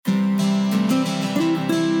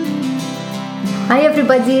Hi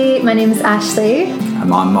everybody, my name is Ashley.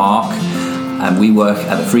 And I'm Mark, and we work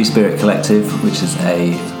at the Free Spirit Collective, which is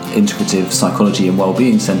a integrative psychology and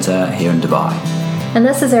wellbeing centre here in Dubai. And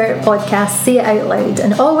this is our podcast, Say It Out Loud,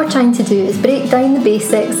 and all we're trying to do is break down the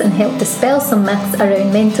basics and help dispel some myths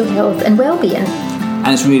around mental health and wellbeing. And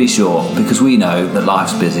it's really short because we know that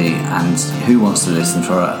life's busy, and who wants to listen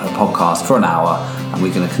for a podcast for an hour, and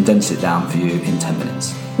we're going to condense it down for you in 10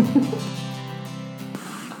 minutes.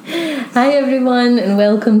 Hi everyone, and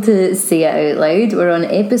welcome to Say It Out Loud. We're on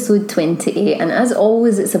episode 28, and as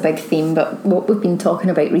always it's a big theme, but what we've been talking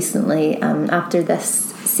about recently after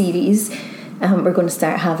this series, we're going to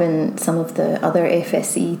start having some of the other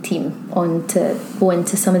FSE team on to go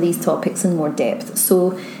into some of these topics in more depth.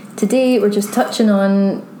 So today we're just touching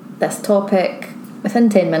on this topic within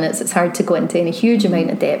 10 minutes. It's hard to go into any huge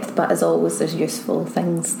amount of depth, but as always there's useful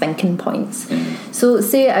things, thinking points. So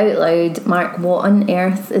say it out loud, Mark, what on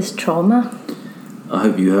earth is trauma? I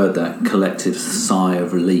hope you heard that collective sigh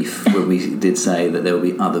of relief when we did say that there will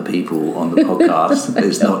be other people on the podcast.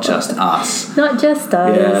 It's not just us. Not just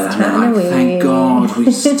us, chatting away. Thank God,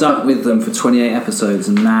 we stuck with them for 28 episodes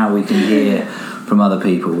and now we can hear from other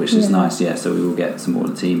people, which is nice. Yeah, so we will get some more of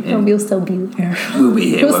the team in. And we'll still be there. We'll be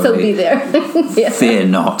here. We'll still be there. Yeah. Fear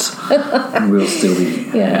not. We'll still be.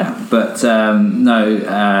 Yeah. But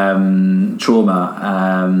trauma.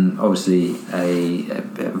 Obviously, a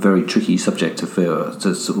very tricky subject to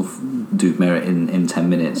sort of do merit in 10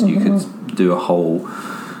 minutes. You could do a whole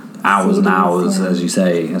hours and hours, as you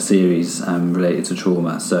say, a series related to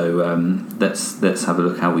trauma. So let's have a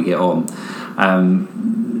look how we get on.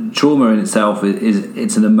 Trauma in itself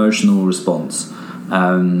it's an emotional response.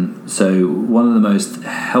 So one of the most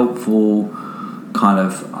helpful kind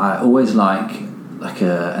of, I always like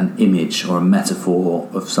an image or a metaphor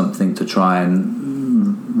of something to try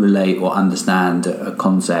and relate or understand a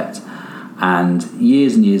concept. And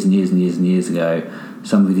years ago,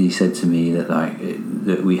 somebody said to me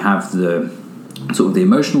that we have the sort of the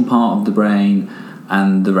emotional part of the brain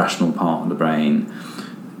and the rational part of the brain.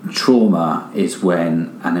 Trauma is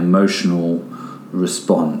when an emotional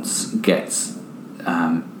response gets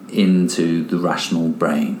into the rational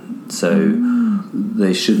brain. So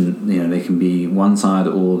they shouldn't, they can be one side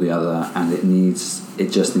or the other, and it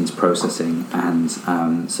just needs processing. And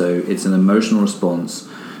so it's an emotional response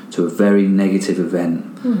to a very negative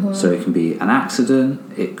event. So it can be an accident,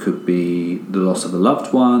 it could be the loss of a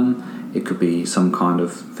loved one, it could be some kind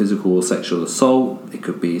of physical or sexual assault, it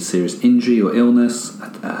could be serious injury or illness,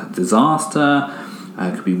 a disaster,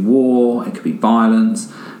 it could be war, it could be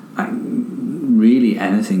violence. Really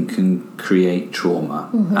anything can create trauma.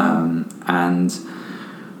 And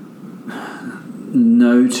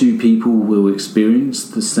no two people will experience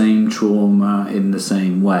the same trauma in the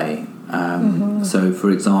same way. So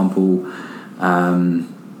for example,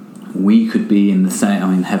 we could be in the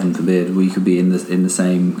same, heaven forbid, we could be in the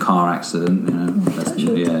same car accident,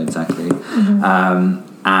 yeah, exactly.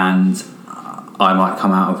 And I might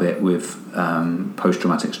come out of it with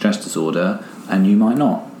post-traumatic stress disorder, and you might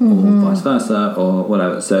not, or vice versa, or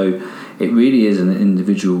whatever. So it really is an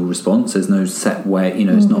individual response. There's no set way,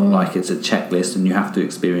 it's not like it's a checklist and you have to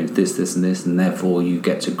experience this and this, and therefore you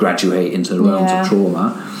get to graduate into the realms of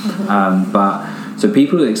trauma. But so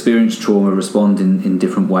people who experience trauma respond in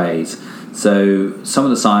different ways. So some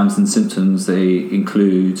of the signs and symptoms, they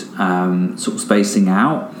include sort of spacing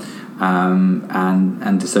out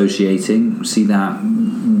and dissociating. We see that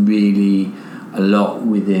really a lot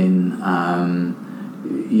within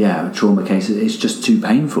trauma cases. It's just too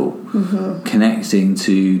painful. Connecting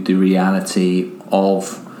to the reality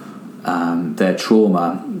of their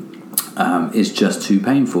trauma is just too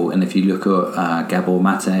painful. And if you look at Gabor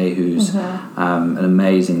Mate, who's an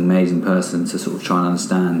amazing person to sort of try and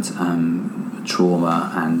understand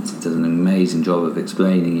trauma, and does an amazing job of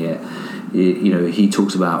explaining it. He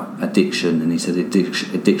talks about addiction, and he said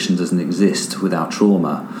addiction doesn't exist without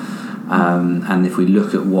trauma. And if we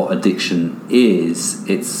look at what addiction is,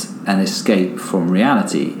 it's an escape from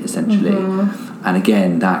reality, essentially. And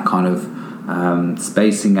again, that kind of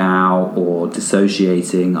spacing out or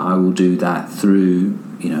dissociating, I will do that through,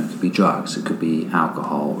 it could be drugs, it could be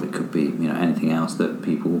alcohol, it could be, anything else that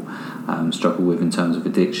people struggle with in terms of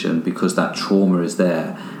addiction, because that trauma is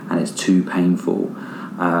there and it's too painful.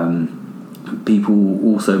 People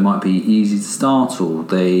also might be easy to startle.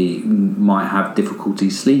 They might have difficulty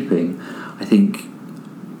sleeping. I think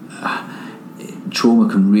trauma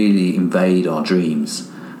can really invade our dreams,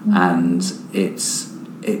 and it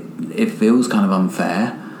feels kind of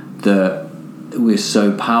unfair that we're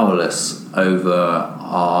so powerless over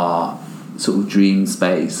our sort of dream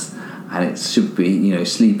space. and it should be, you know,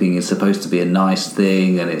 sleeping is supposed to be a nice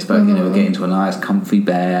thing, and it's about, you know, get into a nice comfy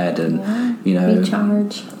bed and, you know,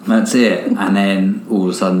 recharge. That's it. And then all of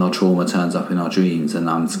a sudden our trauma turns up in our dreams, and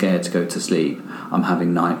I'm scared to go to sleep. I'm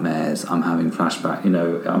having nightmares. I'm having flashback. You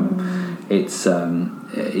know, it's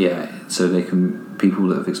So people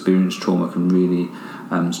that have experienced trauma can really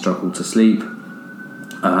struggle to sleep,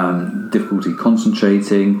 difficulty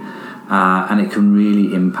concentrating, and it can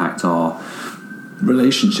really impact our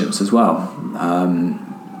relationships as well.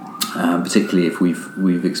 Particularly if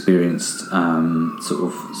we've experienced sort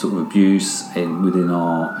of abuse within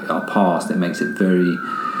our past, it makes it very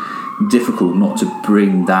difficult not to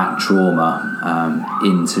bring that trauma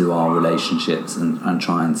into our relationships and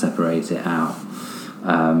try and separate it out.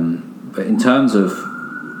 But in terms of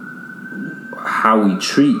how we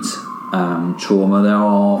treat trauma, there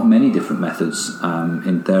are many different methods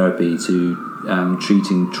in therapy to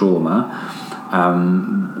treating trauma.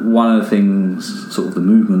 One of the things, sort of the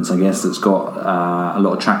movements, I guess, that's got a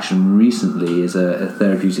lot of traction recently is a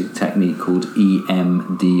therapeutic technique called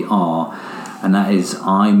EMDR, and that is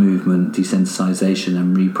eye movement desensitization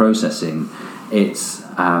and reprocessing. It's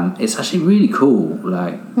actually really cool.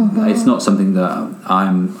 Like, it's not something that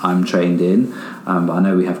I'm trained in, but I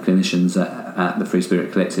know we have clinicians at the Free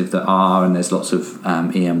Spirit Collective that are, and there's lots of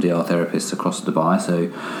EMDR therapists across Dubai. So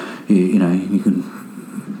you can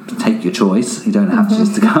take your choice. You don't have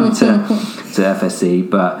to come to FSC.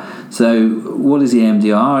 But so what is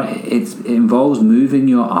EMDR? It involves moving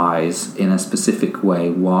your eyes in a specific way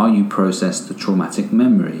while you process the traumatic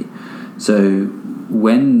memory. So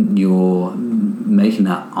when you're making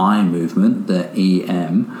that eye movement, the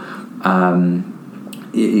EM,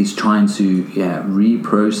 it is trying to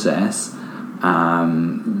reprocess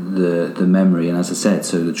the memory. And as I said,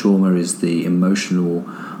 so the trauma is the emotional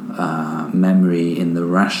memory in the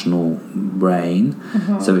rational brain.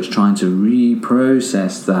 So it's trying to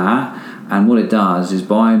reprocess that, and what it does is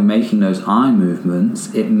by making those eye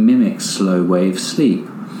movements, it mimics slow wave sleep.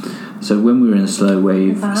 So when we're in a slow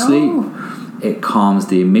wave sleep, it calms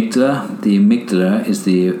the amygdala. The amygdala is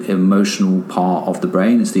the emotional part of the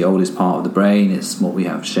brain. It's the oldest part of the brain. It's what we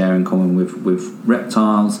have share in common with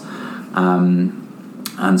reptiles,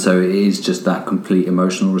 and so it is just that complete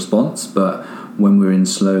emotional response. But when we're in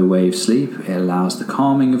slow wave sleep, it allows the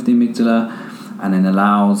calming of the amygdala, and then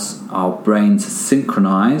allows our brain to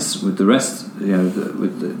synchronize with the rest,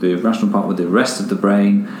 with the rational part with the rest of the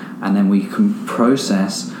brain, and then we can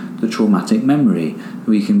process the traumatic memory.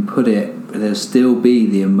 We can put it. There'll still be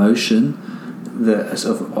the emotion that's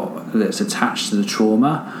attached to the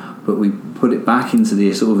trauma, but we put it back into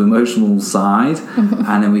the sort of emotional side,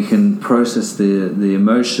 and then we can process the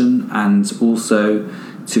emotion, and also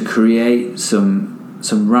to create some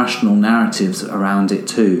rational narratives around it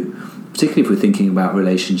too, particularly if we're thinking about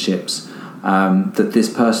relationships, that this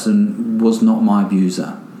person was not my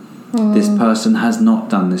abuser. This person has not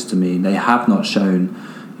done this to me. They have not shown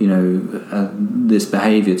this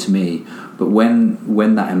behaviour to me. But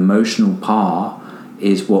when that emotional part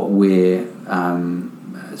is what we're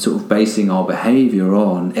sort of basing our behaviour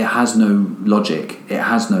on, it has no logic, it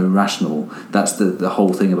has no rational. That's the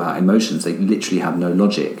whole thing about emotions. They literally have no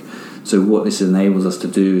logic. So what this enables us to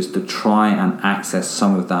do is to try and access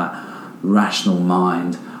some of that rational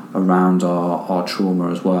mind around our trauma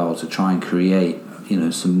as well, to try and create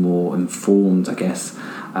some more informed, I guess,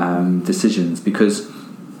 decisions. Because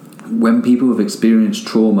when people have experienced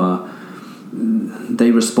trauma, they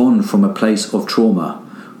respond from a place of trauma.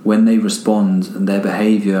 When they respond, their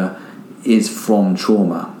behaviour is from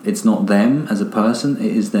trauma. It's not them as a person,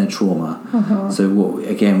 it is their trauma. So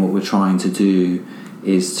what we're trying to do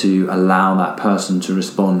is to allow that person to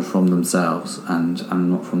respond from themselves and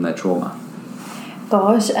not from their trauma.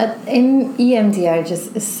 Gosh, in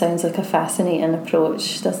EMDR it sounds like a fascinating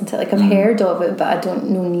approach, doesn't it? Like, I've heard of it, but I don't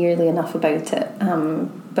know nearly enough about it.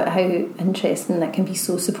 But how interesting that can be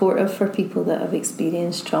so supportive for people that have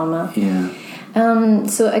experienced trauma. Yeah.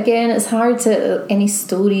 So again, it's hard to any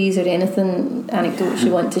stories or anything anecdotes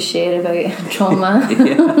you want to share about trauma.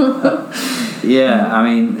 I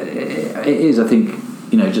mean, it is. I think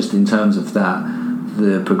just in terms of that,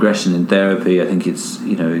 the progression in therapy. I think it's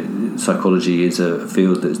psychology is a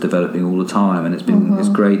field that's developing all the time, and it's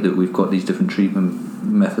great that we've got these different treatment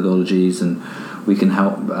methodologies, and we can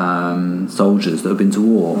help soldiers that have been to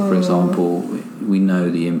war, for example. We know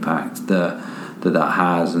the impact that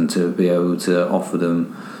has, and to be able to offer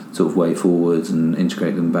them sort of way forwards and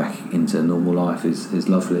integrate them back into normal life is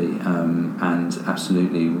lovely, and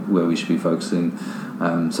absolutely where we should be focusing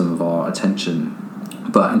some of our attention.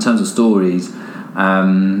 But in terms of stories,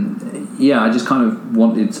 I just kind of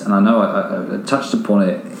wanted, and I know I touched upon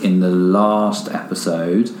it in the last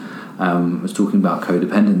episode. I was talking about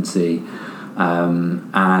codependency, and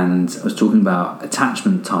I was talking about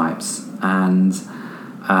attachment types, and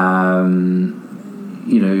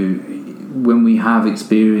when we have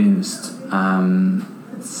experienced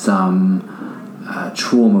some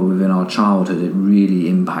trauma within our childhood, it really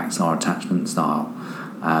impacts our attachment style.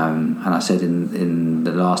 And I said in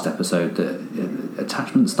the last episode that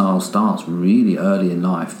attachment style starts really early in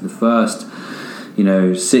life. The first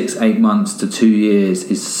 6-8 months to 2 years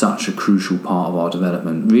is such a crucial part of our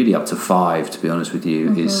development. Really up to 5, to be honest with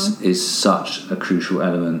you, is such a crucial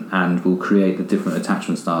element, and will create the different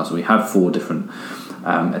attachment styles. So we have 4 different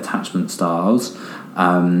attachment styles,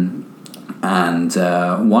 and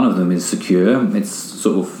one of them is secure. It's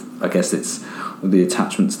sort of, I guess it's the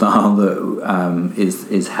attachment style that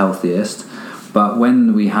is healthiest. But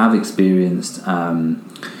when we have experienced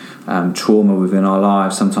trauma within our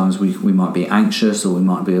lives, sometimes we might be anxious, or we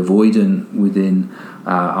might be avoidant within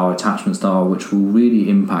our attachment style, which will really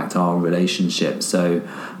impact our relationships. So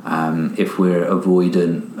if we're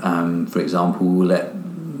avoidant, for example, we'll let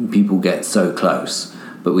people get so close,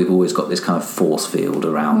 but we've always got this kind of force field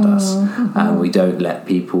around us. We don't let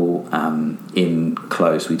people in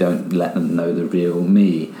close. We don't let them know the real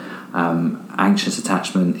me. Anxious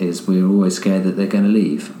attachment is we're always scared that they're going to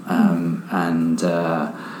leave.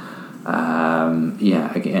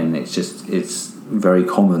 Again, it's very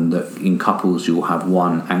common that in couples you'll have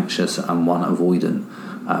one anxious and one avoidant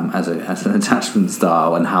as an attachment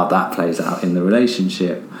style, and how that plays out in the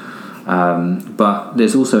relationship. But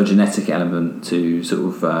there's also a genetic element to sort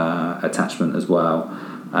of attachment as well,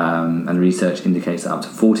 and research indicates that up to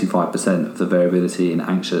 45% of the variability in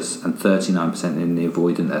anxious and 39% in the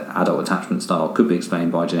avoidant adult attachment style could be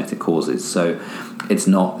explained by genetic causes. So it's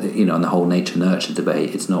not, in the whole nature-nurture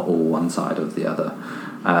debate, it's not all one side or the other.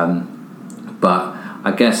 But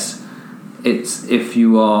I guess it's, if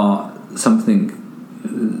you are something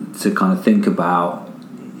to kind of think about,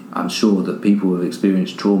 I'm sure that people who have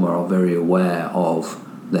experienced trauma are very aware of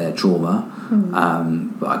their trauma.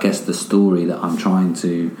 But I guess the story that I'm trying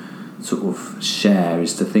to sort of share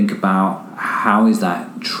is to think about how is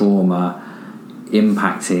that trauma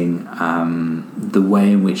impacting the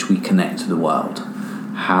way in which we connect to the world.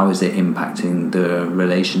 How is it impacting the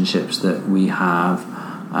relationships that we have,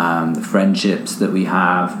 the friendships that we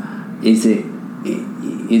have? Is it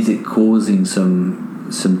causing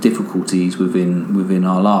some difficulties within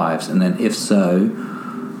our lives? And then if so,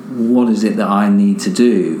 what is it that I need to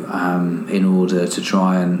do in order to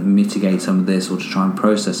try and mitigate some of this, or to try and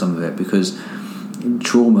process some of it? Because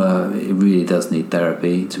trauma, it really does need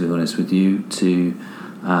therapy, to be honest with you, to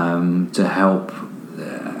help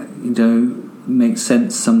make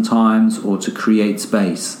sense sometimes, or to create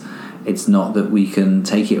space. It's not that we can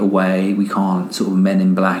take it away. We can't sort of Men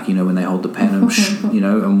in Black, when they hold the pen and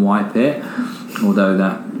and wipe it. Although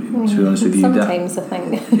that, to be honest with you, sometimes I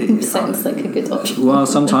think sounds like a good option. Well,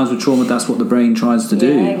 sometimes with trauma, that's what the brain tries to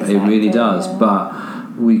do. Exactly, it really does. Yeah. But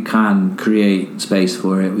we can create space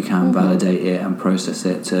for it. We can validate it and process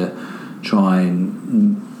it to try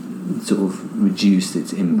and sort of reduce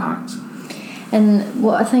its impact. And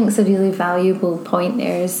what I think is a really valuable point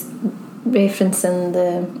there is referencing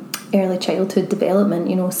the early childhood development,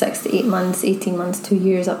 6 to 8 months, 18 months, 2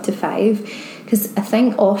 years, up to 5. Because I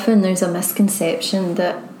think often there's a misconception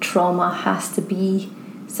that trauma has to be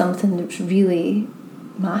something that's really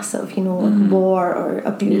massive, like war or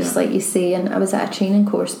abuse, like you say. And I was at a training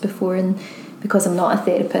course before, and because I'm not a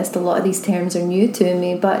therapist, a lot of these terms are new to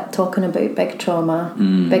me, but talking about big trauma,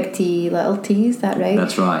 big T, little t, is that right?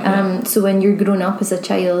 That's right. Yeah. So when you're growing up as a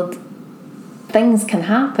child, things can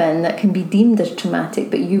happen that can be deemed as traumatic,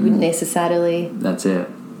 but you wouldn't necessarily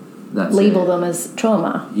label them as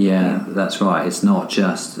trauma. Yeah, that's right. It's not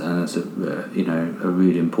just, and it's a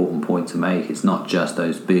really important point to make. It's not just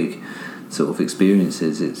those big sort of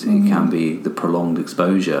experiences. It can be the prolonged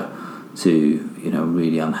exposure to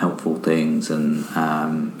really unhelpful things, and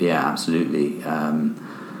absolutely. And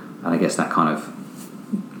I guess that kind of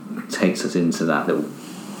takes us into that little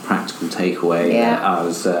practical takeaway that I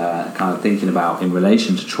was kind of thinking about in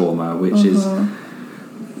relation to trauma, which is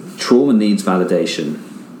trauma needs validation.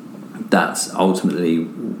 That's ultimately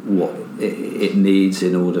what it needs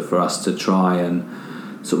in order for us to try and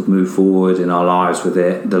sort of move forward in our lives with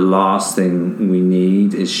it. The last thing we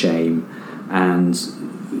need is shame. And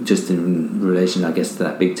just in relation, I guess, to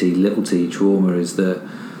that big T, little t trauma, is that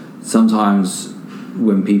sometimes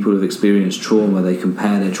when people have experienced trauma, they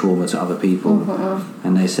compare their trauma to other people,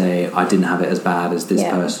 and they say, I didn't have it as bad as this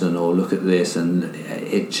person, or look at this, and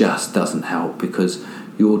it just doesn't help, because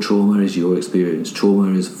your trauma is your experience.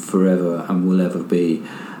 Trauma is forever and will ever be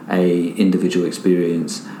a individual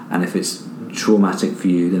experience, and if it's traumatic for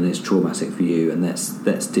you, then it's traumatic for you, and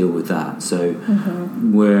let's deal with that. So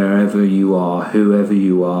wherever you are, whoever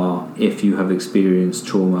you are, if you have experienced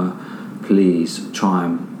trauma, please try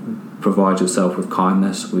and provide yourself with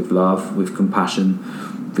kindness, with love, with compassion,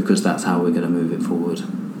 because that's how we're going to move it forward.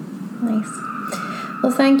 Nice.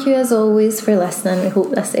 Well, thank you as always for listening. We hope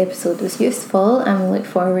this episode was useful, and we look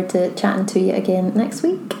forward to chatting to you again next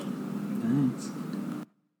week.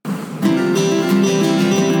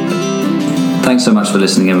 Thanks so much for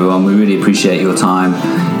listening, everyone. We really appreciate your time.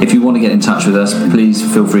 If you want to get in touch with us, please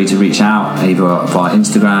feel free to reach out either via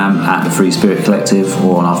Instagram at The Free Spirit Collective,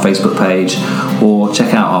 or on our Facebook page, or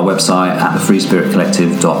check out our website at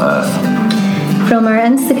thefreespiritcollective.earth. From our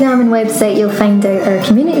Instagram and website, you'll find out our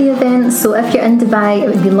community events, so if you're in Dubai, it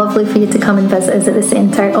would be lovely for you to come and visit us at the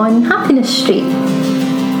centre on Happiness Street.